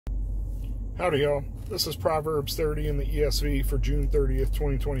Howdy, y'all. This is Proverbs 30 in the ESV for June 30th,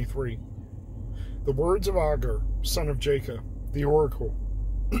 2023. The words of Agur, son of Jacob, the oracle.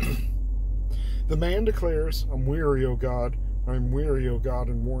 The man declares, I'm weary, O God. I'm weary, O God,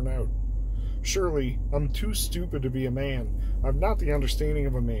 and worn out. Surely I'm too stupid to be a man. I've not the understanding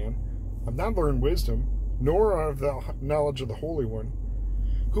of a man. I've not learned wisdom, nor have the knowledge of the Holy One.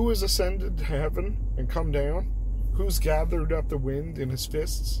 Who has ascended to heaven and come down? Who's gathered up the wind in his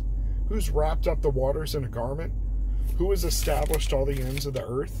fists? Who's wrapped up the waters in a garment? Who has established all the ends of the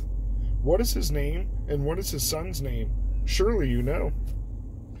earth? What is his name, and what is his son's name? Surely you know.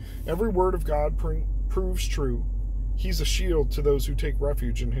 Every word of God proves true. He's a shield to those who take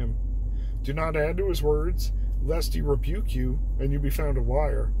refuge in him. Do not add to his words, lest he rebuke you, and you be found a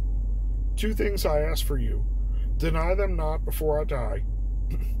liar. 2 things I ask for you. Deny them not before I die.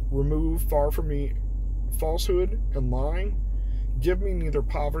 Remove far from me falsehood and lying. Give me neither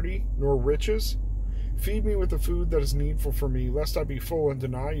poverty nor riches. Feed me with the food that is needful for me, lest I be full and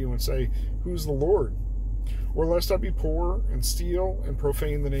deny you and say, Who's the Lord? Or lest I be poor and steal and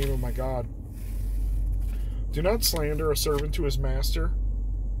profane the name of my God. Do not slander a servant to his master,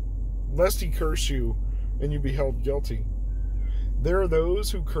 lest he curse you and you be held guilty. There are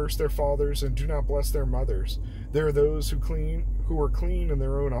those who curse their fathers and do not bless their mothers. There are those who are clean in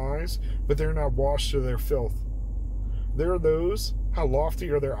their own eyes, but they are not washed of their filth. There are those, how lofty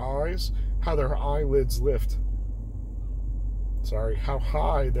are their eyes, how their eyelids lift. How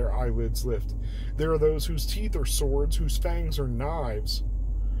high their eyelids lift. There are those whose teeth are swords, whose fangs are knives,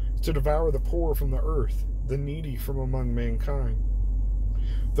 to devour the poor from the earth, the needy from among mankind.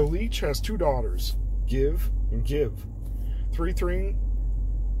 The leech has 2 daughters, give and give. Three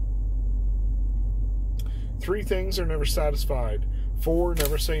things are never satisfied, 4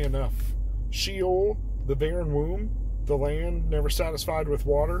 never say enough. Sheol, the barren womb, the land never satisfied with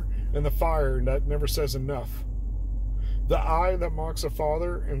water, and the fire that never says enough. The eye that mocks a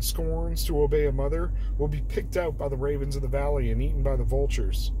father and scorns to obey a mother will be picked out by the ravens of the valley and eaten by the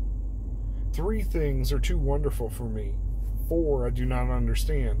vultures. 3 things are too wonderful for me, 4 I do not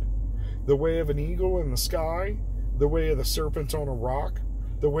understand. The way of an eagle in the sky, the way of the serpent on a rock,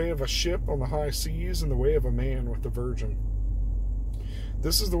 the way of a ship on the high seas, and the way of a man with a virgin.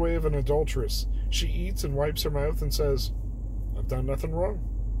 This is the way of an adulteress. She eats and wipes her mouth and says, I've done nothing wrong.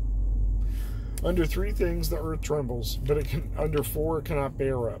 Under 3 things the earth trembles, but under 4 it cannot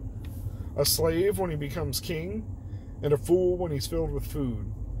bear up. A slave when he becomes king, and a fool when he's filled with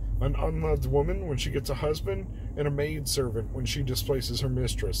food. An unloved woman when she gets a husband, and a maidservant when she displaces her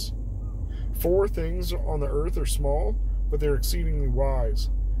mistress. 4 things on the earth are small, but they're exceedingly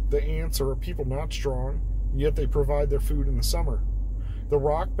wise. The ants are a people not strong, yet they provide their food in the summer. The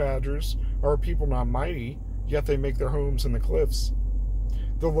rock badgers are a people not mighty, yet they make their homes in the cliffs.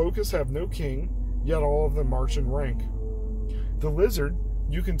 The locusts have no king, yet all of them march in rank. The lizard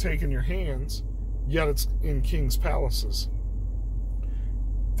you can take in your hands, yet it's in kings' palaces.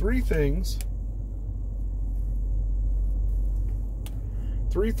 3 things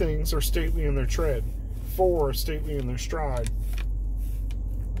are stately in their tread, 4 are stately in their stride.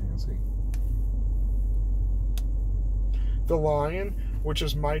 The lion, which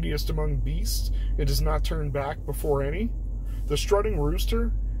is mightiest among beasts, it does not turn back before any. The strutting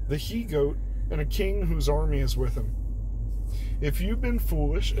rooster, the he-goat, and a king whose army is with him. If you've been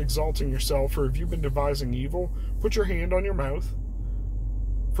foolish, exalting yourself, or if you've been devising evil, put your hand on your mouth.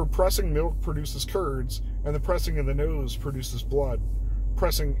 For pressing milk produces curds, and the pressing of the nose produces blood.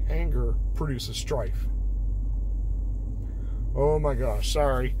 Pressing anger produces strife. Oh my gosh,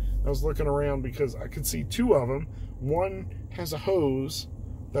 sorry. I was looking around because I could see 2 of them. One has a hose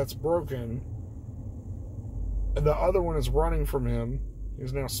that's broken, and the other one is running from him.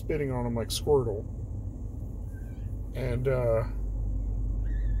 He's now spitting on him like Squirtle. And I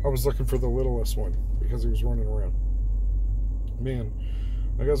was looking for the littlest one because he was running around. Man,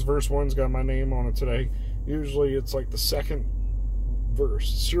 I guess verse 1's got my name on it today. Usually it's like the 2nd verse.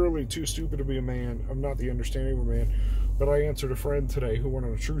 Surely too stupid to be a man. I'm not the understanding of a man. But I answered a friend today who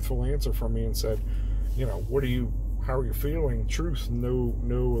wanted a truthful answer from me and said, how are you feeling? Truth, no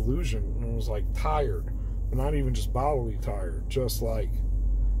illusion. And I was like, tired. But not even just bodily tired, just like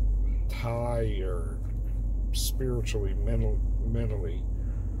tired, spiritually, mentally.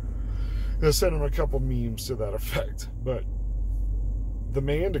 And I sent him a couple memes to that effect. But the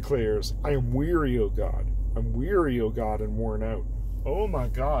man declares, I am weary, O God. I'm weary, O God, and worn out. Oh my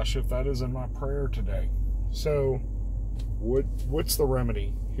gosh, if that isn't my prayer today. So, what's the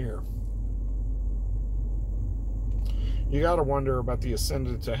remedy here? You got to wonder about the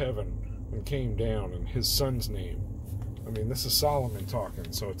ascended to heaven and came down and his son's name. I mean, this is Solomon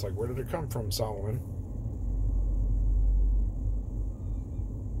talking, so it's like, where did it come from, Solomon?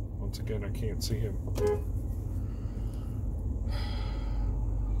 Once again, I can't see him.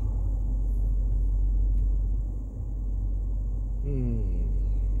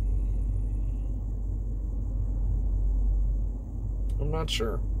 I'm not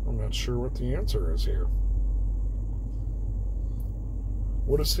sure. I'm not sure what the answer is here.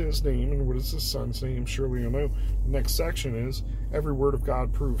 What is his name and what is his son's name? Surely you'll know. The next section is, every word of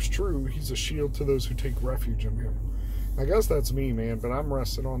God proves true. He's a shield to those who take refuge in him. I guess that's me, man, but I'm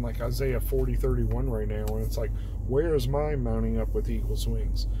resting on like Isaiah 40:31 right now, and it's like, where is mine mounting up with eagle's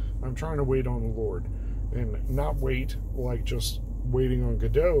wings? I'm trying to wait on the Lord, and not wait like just waiting on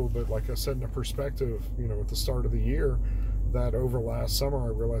Godot, but like I said in a perspective, at the start of the year, that over last summer I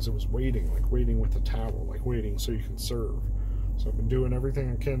realized it was waiting, like waiting with the towel, like waiting so you can serve. So I've been doing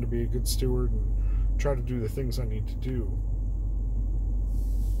everything I can to be a good steward and try to do the things I need to do.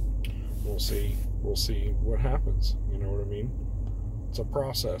 We'll see what happens. You know what I mean? It's a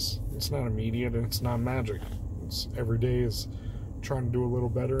process. It's not immediate and it's not magic. It's every day is trying to do a little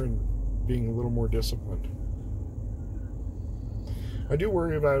better and being a little more disciplined. I do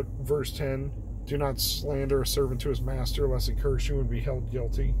worry about verse 10. Do not slander a servant to his master, lest he curse you and be held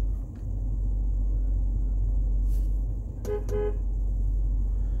guilty.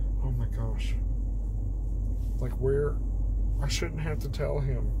 Oh my gosh. Like, where I shouldn't have to tell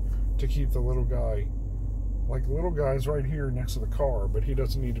him to keep the little guy. Like, the little guy's right here next to the car, but he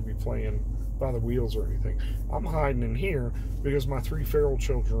doesn't need to be playing by the wheels or anything. I'm hiding in here because my 3 feral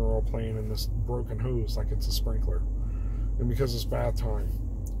children are all playing in this broken hose like it's a sprinkler. And because it's bath time,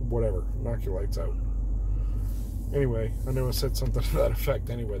 whatever, knock your lights out. Anyway, I know I said something to that effect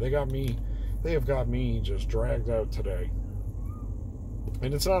anyway. They have got me just dragged out today.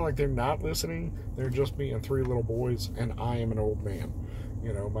 And it's not like they're not listening. They're just being 3 little boys, and I am an old man.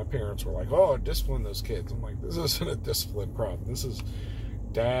 My parents were like, oh, discipline those kids. I'm like, this isn't a discipline problem. This is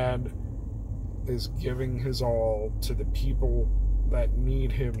Dad is giving his all to the people that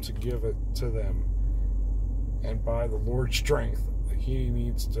need him to give it to them. And by the Lord's strength, he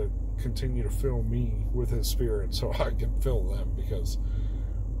needs to continue to fill me with his spirit so I can fill them, because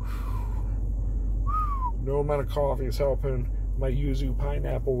no amount of coffee is helping. My yuzu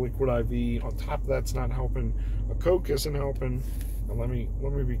pineapple liquid IV on top of that's not helping. A Coke isn't helping. And let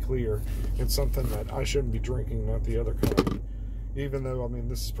me be clear, it's something that I shouldn't be drinking, not the other kind. Even though, I mean,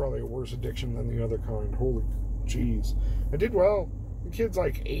 this is probably a worse addiction than the other kind. Holy jeez. I did well. The kid's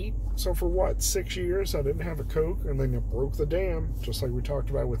like 8, so for what, 6 years I didn't have a Coke, and then it broke the dam, just like we talked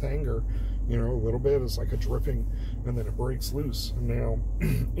about with anger. A little bit is like a dripping, and then it breaks loose. And now,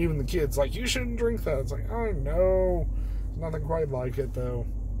 even the kid's like, you shouldn't drink that. It's like, I know. Nothing quite like it, though.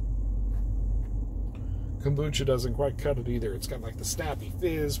 Kombucha doesn't quite cut it either. It's got like the snappy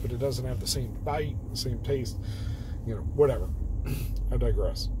fizz, but it doesn't have the same bite, the same taste. Whatever. I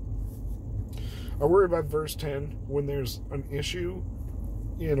digress. I worry about verse 10 when there's an issue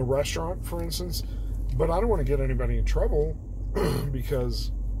in a restaurant, for instance, but I don't want to get anybody in trouble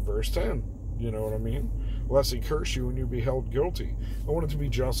because verse 10, you know what I mean? Lest he curse you and you be held guilty. I want it to be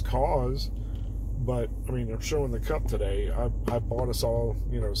just cause, but, I mean, I'm showing the cup today. I bought us all,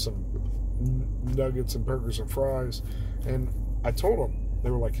 some nuggets and burgers and fries, and I told them,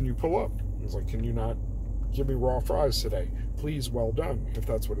 they were like, can you pull up? I was like, can you not give me raw fries today? Please, well done, if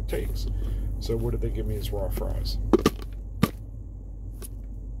that's what it takes. So what did they give me as raw fries?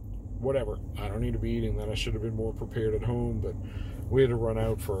 Whatever. I don't need to be eating that. I should have been more prepared at home, but we had to run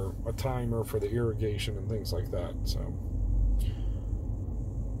out for a timer for the irrigation and things like that. So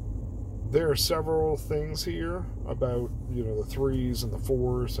there are several things here about, the 3s and the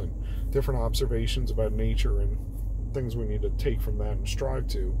 4s and different observations about nature and things we need to take from that and strive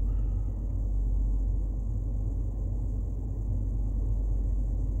to.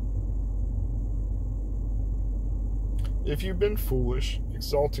 If you've been foolish,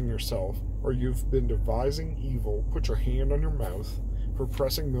 exalting yourself, or you've been devising evil, put your hand on your mouth, for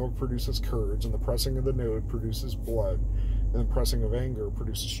pressing milk produces curds, and the pressing of the node produces blood, and the pressing of anger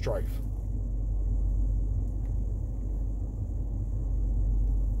produces strife.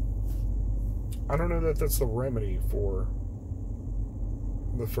 I don't know that that's the remedy for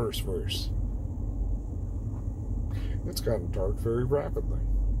the first verse. It's gotten dark very rapidly.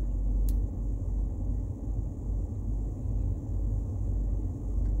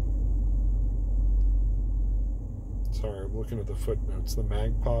 Sorry, I'm looking at the footnotes. The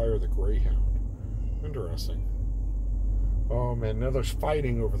magpie or the greyhound. Interesting. Oh man, now there's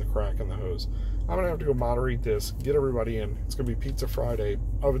fighting over the crack in the hose. I'm going to have to go moderate this, get everybody in. It's going to be Pizza Friday,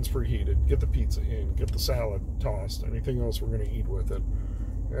 ovens preheated, get the pizza in, get the salad tossed, anything else we're going to eat with it.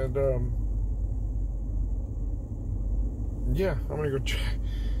 And, yeah, I'm going to go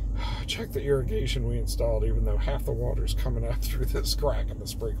check the irrigation we installed, even though half the water's coming out through this crack in the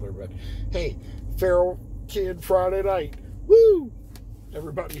sprinkler. But, hey, Feral Kid Friday night. Woo!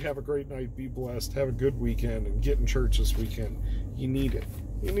 Everybody have a great night. Be blessed. Have a good weekend. And get in church this weekend. You need it.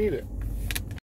 You need it.